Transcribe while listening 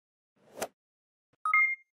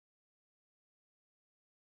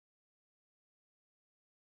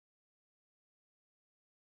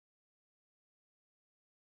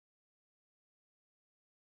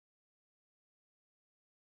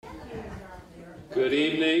Good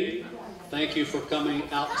evening. Thank you for coming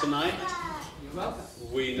out tonight. You're welcome.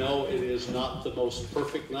 We know it is not the most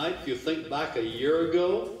perfect night. If you think back a year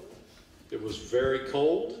ago, it was very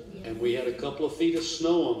cold, and we had a couple of feet of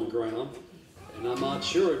snow on the ground, and I'm not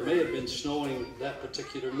sure, it may have been snowing that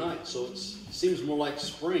particular night, so it seems more like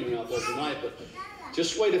spring out there tonight, but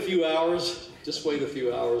just wait a few hours. Just wait a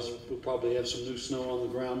few hours. We'll probably have some new snow on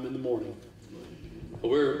the ground in the morning.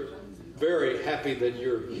 But we're very happy that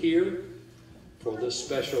you're here for this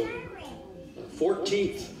special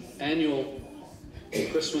 14th annual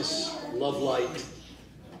Christmas Love Light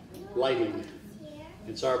lighting.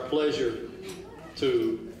 It's our pleasure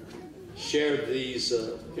to share these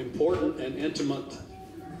important and intimate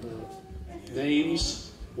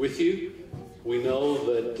names with you. We know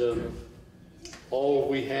that all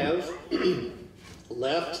we have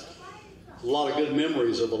left, a lot of good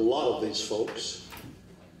memories of a lot of these folks,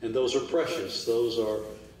 and those are precious. Those are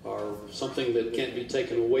something that can't be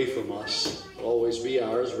taken away from us. They'll always be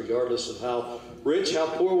ours, regardless of how rich, how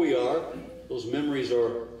poor we are. Those memories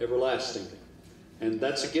are everlasting. And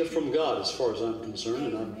that's a gift from God as far as I'm concerned,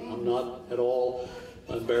 and I'm not at all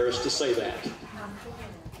embarrassed to say that.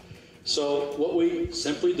 So what we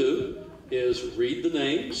simply do is read the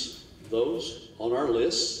names, those on our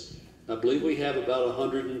lists. I believe we have about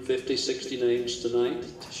 150, 60 names tonight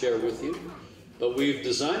to share with you. But we've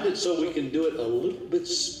designed it so we can do it a little bit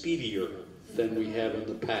speedier than we have in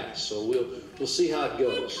the past. So we'll see how it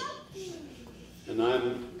goes. And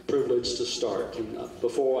I'm privileged to start. And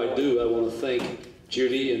before I do, I want to thank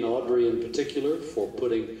Judy and Audrey in particular for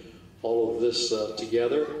putting all of this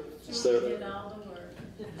together. She did all the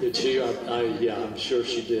work. Did she? Yeah, I'm sure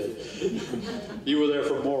she did. You were there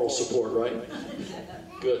for moral support, right?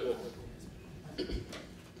 Good.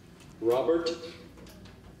 Robert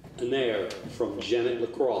Nair from Janet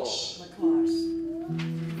Lacrosse.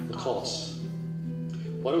 Lacrosse.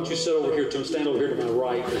 Why don't you sit over here, Tim? Stand over here to my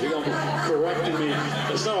right, because you're going to be correcting me.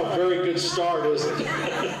 That's not a very good start, is it?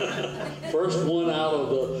 First one out of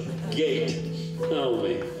the gate. Oh,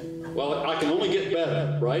 me. Well, I can only get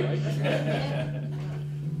better, right?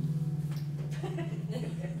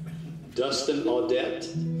 Dustin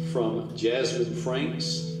Audette from Jasmine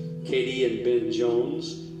Franks, Katie and Ben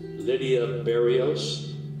Jones, Lydia Barrios,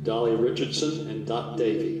 Dolly Richardson, and Dot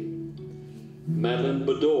Davy. Madeline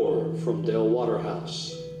Bedore from Dale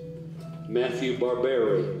Waterhouse. Matthew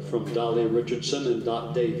Barberi from Dolly Richardson and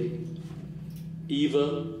Dot Davy.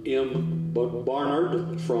 Eva M.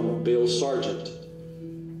 Barnard from Bill Sargent.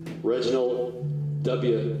 Reginald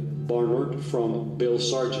W. Barnard from Bill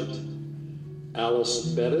Sargent. Alice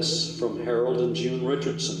Bettis from Harold and June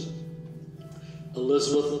Richardson.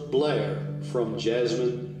 Elizabeth Blair from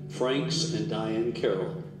Jasmine Franks and Diane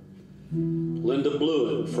Carroll. Linda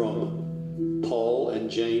Bluen from Paul and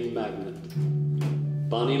Jane Magnet.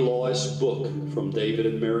 Bonnie Lois Book from David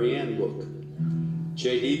and Marianne Book.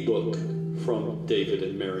 J.D. Book from David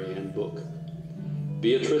and Marianne Book.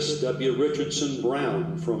 Beatrice W. Richardson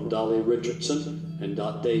Brown from Dolly Richardson and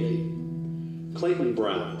Dot Davy. Clayton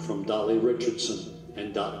Brown from Dolly Richardson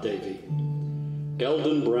and Dot Davy.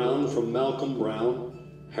 Eldon Brown from Malcolm Brown,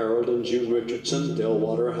 Harold and June Richardson, Dale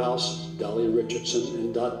Waterhouse, Dolly Richardson,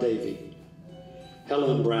 and Dot Davy.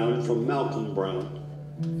 Helen Brown from Malcolm Brown.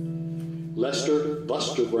 Lester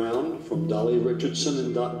Buster Brown from Dolly Richardson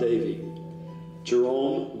and Dot Davy.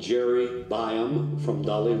 Jerome Jerry Byam from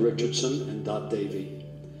Dolly Richardson and Dot Davy.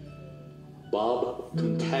 Bob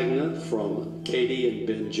Contagna from Katie and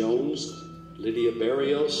Ben Jones, Lydia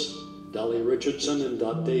Barrios, Dolly Richardson, and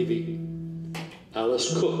Dot Davy.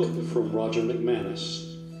 Alice Cook from Roger McManus.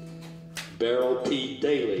 Beryl P.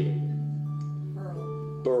 Daly.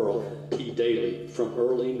 Burl P. Daly from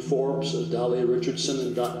Earlene Forbes, Dolly Richardson,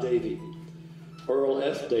 and Dot Davy. Earl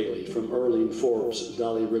F. Daly from Earlene Forbes,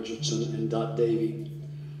 Dolly Richardson, and Dot Davy.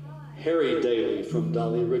 Harry Daly from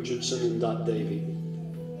Dolly Richardson and Dot Davy.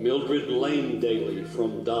 Mildred Lane Daly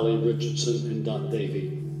from Dolly Richardson and Dot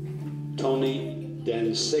Davy. Tony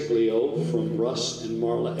Danseglio from Russ and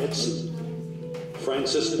Marla Edson.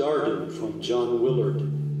 Francis Darden from John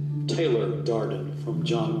Willard. Taylor Darden from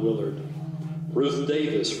John Willard. Ruth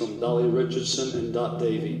Davis from Dolly Richardson and Dot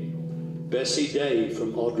Davy. Bessie Day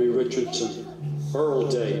from Audrey Richardson. Earl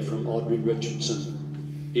Day from Audrey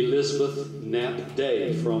Richardson. Elizabeth Knapp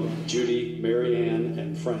Day from Judy, Marianne,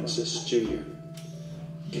 and Francis Jr.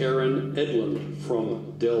 Karen Edlund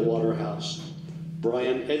from Dale Waterhouse.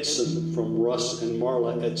 Brian Edson from Russ and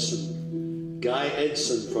Marla Edson. Guy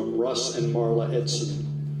Edson from Russ and Marla Edson.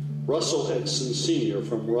 Russell Edson Sr.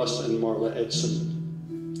 from Russ and Marla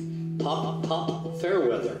Edson. Pop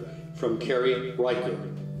Fairweather from Carrie Riker.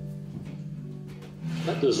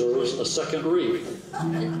 That deserves a second read.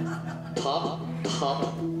 Pop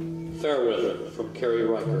Fairweather from Carrie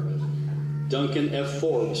Riker. Duncan F.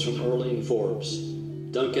 Forbes from Earlene Forbes.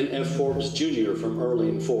 Duncan F. Forbes Jr. from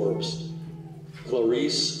Earlene Forbes.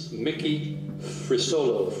 Clarice Mickey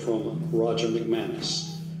Frisolo from Roger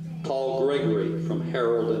McManus. Paul Gregory from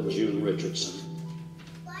Harold and June Richardson.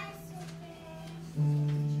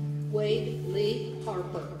 Wade Lee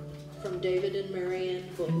Harper from David and Marianne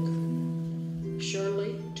Book.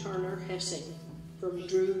 Shirley Turner Hessing from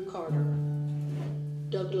Drew Carter.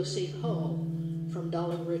 Douglas E. Hull from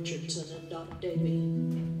Dolly Richardson and Doc Davy.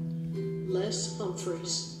 Les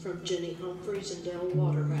Humphreys from Jenny Humphreys and Dale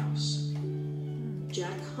Waterhouse.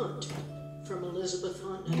 Jack Hunt from Elizabeth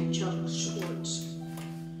Hunt and Chuck Schwartz.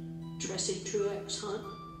 Tressie Truex Hunt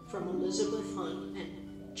from Elizabeth Hunt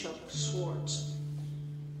and Chuck Schwartz.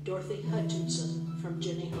 Dorothy Hutchinson from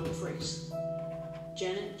Jenny Humphreys.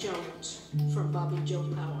 Janet Jones from Bobby Joe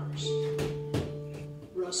Powers.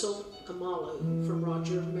 Russell Kamalu from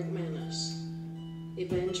Roger McManus.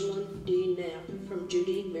 Evangeline D. Knapp from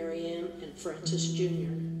Judy, Marianne, and Francis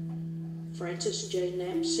Jr. Francis J.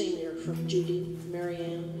 Knapp Sr. from Judy,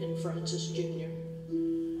 Marianne, and Francis Jr.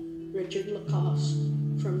 Richard Lacoste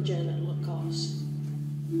from Janet Lacoste.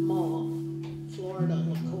 Ma, Florida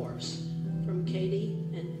LaCourse from Katie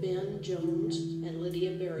and Ben Jones and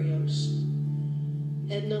Lydia Barrios.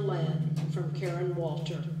 Edna Ladd from Karen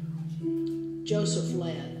Walter. Joseph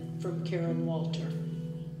Ladd from Karen Walter.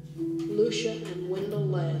 Lucia and Wendell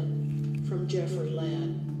Ladd from Jeffrey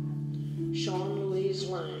Ladd. Sean Louise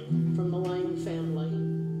Lang from the Lang family.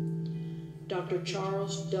 Dr.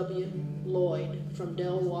 Charles W. Lloyd from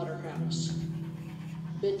Dell Waterhouse.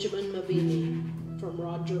 Benjamin Mabini from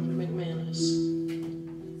Roger McManus.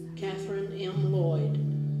 Catherine M. Lloyd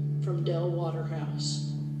from Dell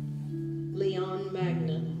Waterhouse. Leon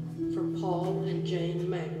Magnan from Paul and Jane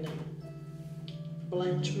Magnan.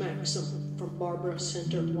 Blanche Maxim from Barbara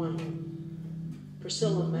Center Wayne.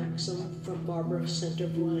 Priscilla Maxim from Barbara Center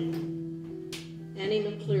Wayne. Annie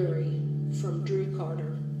McCleary from Drew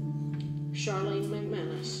Carter. Charlene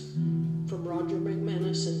McManus from Roger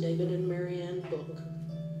McManus and David and Marianne Book.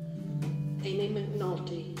 Amy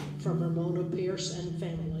McNulty from Ramona Pierce and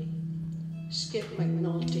family. Skip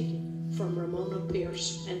McNulty from Ramona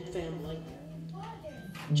Pierce and family.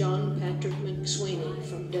 John Patrick McSweeney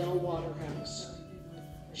from Dell Waterhouse.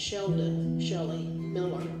 Sheldon Shelley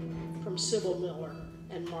Miller from Sybil Miller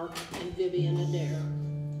and Mark and Vivian Adair.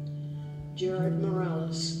 Jared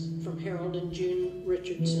Morales from Harold and June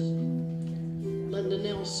Richardson. Linda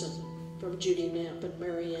Nelson from Judy Knapp and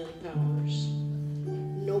Marianne Powers.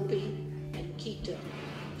 Nopi and Kita,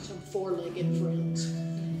 some four-legged friends,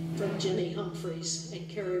 from Jenny Humphreys and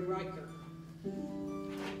Carrie Riker.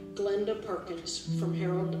 Glenda Perkins from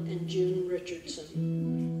Harold and June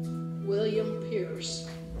Richardson. William Pierce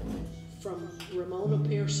from Ramona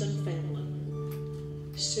Pearson family.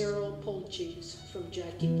 Cyril Polcheese from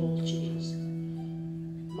Jackie Polcheese.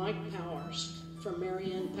 Mike Powers from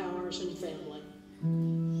Marianne Powers and family.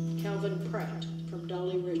 Calvin Pratt from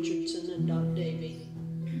Dolly Richardson and Dot Davy.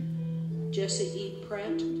 Jesse E.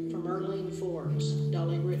 Pratt from Earlene Forbes,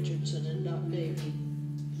 Dolly Richardson and Dot Davy.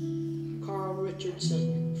 Carl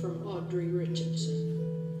Richardson from Audrey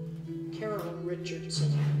Richardson. Carol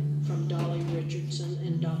Richardson from Dolly Richardson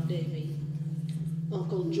and Dot Davy.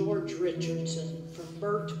 Uncle George Richardson from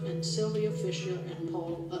Bert and Sylvia Fisher and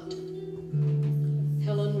Paul Utton.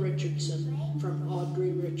 Helen Richardson from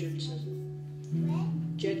Audrey Richardson.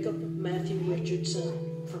 Jacob Matthew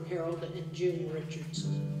Richardson from Harold and June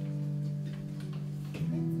Richardson.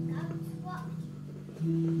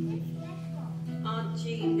 Aunt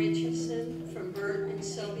Jean Richardson from Bert and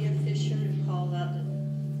Sylvia Fisher and Paul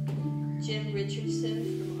Utton. Jim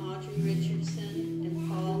Richardson from Audrey Richardson and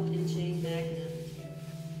Paul and Jane Magnan.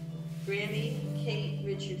 Grammy Kate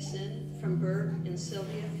Richardson from Bert and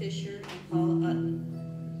Sylvia Fisher and Paul Utton.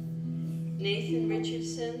 Nathan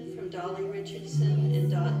Richardson from Dolly Richardson and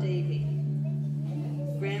Dot Davy.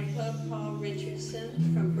 Grandpa Paul Richardson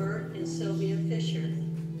from Bert and Sylvia Fisher.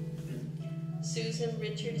 Susan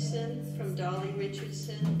Richardson from Dolly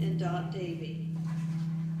Richardson and Dot Davy.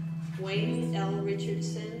 Wayne L.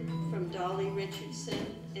 Richardson from Dolly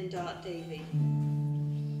Richardson and Dot Davy.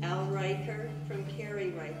 Al Riker from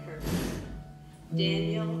Carrie Riker.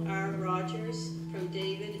 Daniel R. Rogers from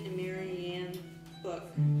David and Marianne Book.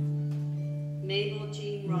 Mabel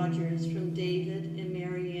Jean Rogers from David and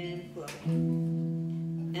Marianne Book.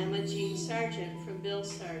 Emma Jean Sargent from Bill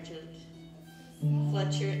Sargent.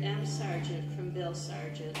 Fletcher M. Sargent from Bill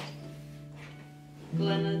Sargent.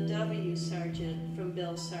 Glenna W. Sargent from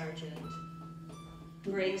Bill Sargent.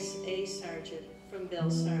 Grace A. Sargent from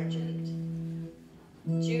Bill Sargent.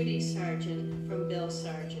 Judy Sargent from Bill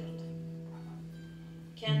Sargent.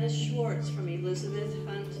 Kenneth Schwartz from Elizabeth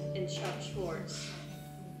Hunt and Chuck Schwartz.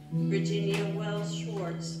 Virginia Wells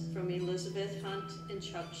Schwartz from Elizabeth Hunt and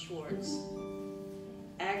Chuck Schwartz.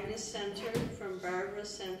 Agnes Center from Barbara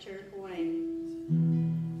Center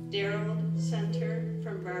Huang. Daryl Center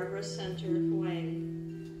from Barbara Center Huang.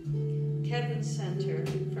 Kevin Center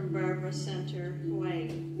from Barbara Center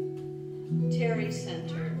Huang. Terry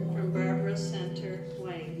Center from Barbara Center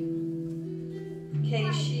Huang. Kay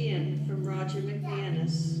Sheehan from Roger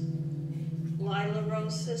McManus. Lila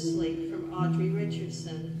Rose Sisley from Audrey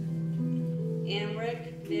Richardson.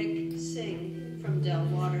 Amrik Mick Singh from Del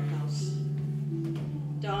Waterhouse.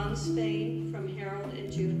 Don Spain from Harold and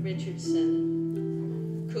June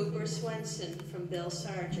Richardson. Cooper Swenson from Bill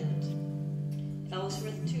Sargent.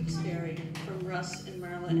 Ellsworth Tewksbury from Russ and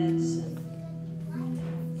Marla Edson.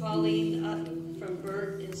 Pauline Utton from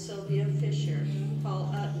Bert and Sylvia Fisher. Paul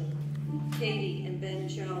Utton. Katie and Ben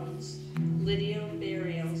Jones. Lydia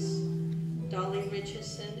Barrios. Dolly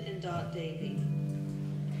Richardson and Dot Davy.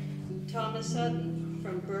 Thomas Utton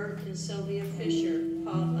from Bert and Sylvia Fisher.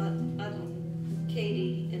 Paul Utton.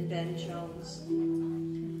 Katie and Ben Jones.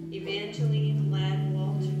 Evangeline Ladd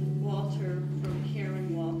Walter from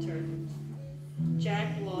Karen Walter.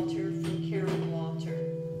 Jack Walter from Karen Walter.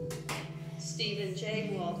 Stephen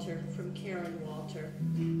J. Walter from Karen Walter.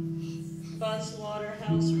 Buzz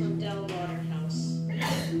Waterhouse from Del Waterhouse.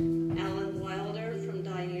 Alan Wilder from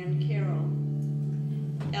Diane Carroll.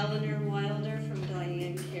 Eleanor Wilder from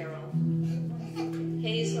Diane Carroll.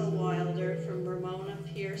 Hazel Wilder from Ramona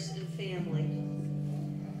Pierce and family.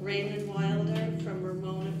 Raymond Wilder from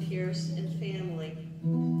Ramona Pierce and family.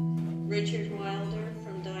 Richard Wilder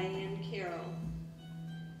from Diane Carroll.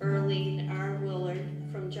 Earlene R. Willard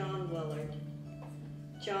from John Willard.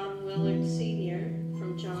 John Willard Sr.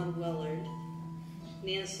 from John Willard.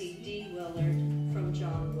 Nancy D. Willard from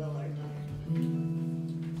John Willard.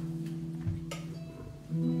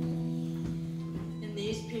 And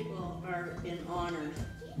these people are in honor.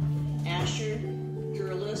 Asher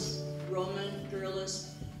Gurlis, Roman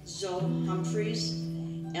Gurlis, Zoe Humphreys,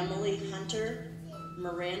 Emily Hunter,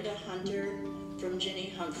 Miranda Hunter from Ginny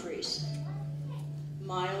Humphreys.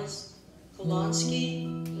 Miles Kolonsky,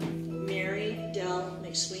 Mary Dell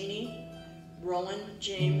McSweeney, Rowan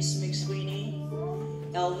James McSweeney,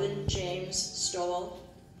 Elvin James Stoll,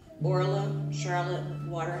 Orla Charlotte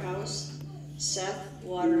Waterhouse, Seth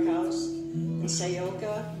Waterhouse, and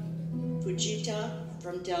Sayoka Fujita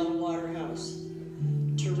from Del Waterhouse,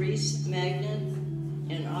 Therese Magnan,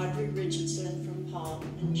 and Audrey Richardson from Paul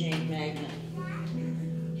and Jane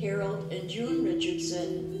Magnan, Harold and June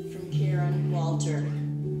Richardson from Karen Walter.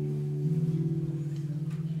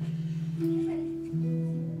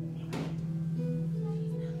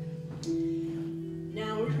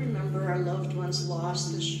 Now we remember our loved ones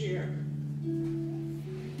lost this year.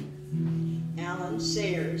 Alan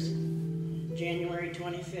Sayers, January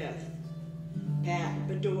 25th. Pat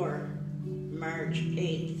Bador, March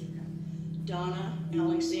 8th. Donna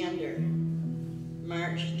Alexander,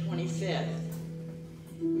 March 25th.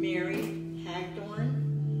 Mary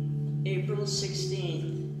Hagdorn, April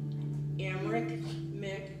 16th. Amrik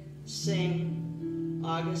Mick Singh,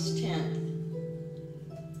 August 10th.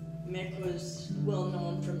 Mick was well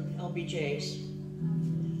known from LBJ's.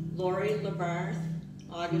 Lori Labarth,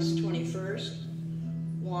 August 21st.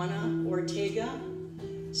 Juana Ortega,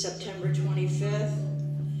 September 25th.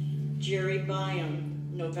 Jerry Byam,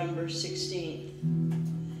 November 16th.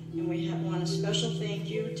 And we want a special thank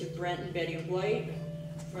you to Brent and Betty White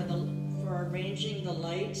for arranging the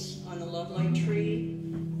lights on the Love Light tree,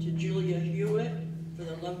 to Julia Hewitt for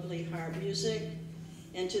the lovely harp music,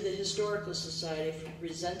 and to the Historical Society for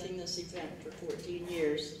presenting this event for 14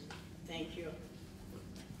 years. Thank you.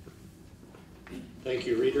 Thank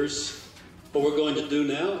you, readers. What we're going to do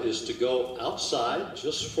now is to go outside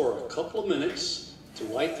just for a couple of minutes to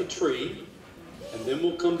light the tree, and then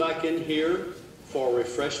we'll come back in here for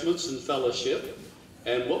refreshments and fellowship.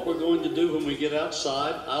 And what we're going to do when we get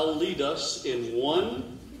outside, I'll lead us in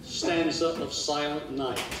one stanza of Silent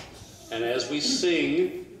Night. And as we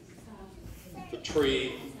sing, the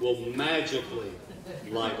tree will magically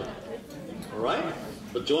light up. All right?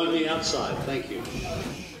 But join me outside. Thank you.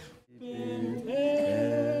 In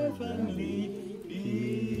heavenly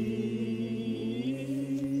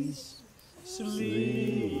peace,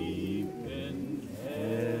 sleep in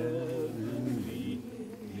heavenly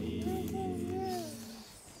peace.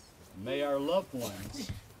 May our loved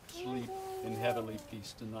ones sleep in heavenly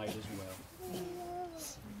peace tonight as well.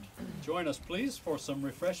 join us, please, for some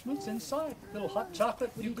refreshments inside. A little hot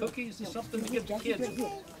chocolate, a few cookies, and something to get the kids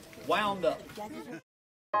wound up.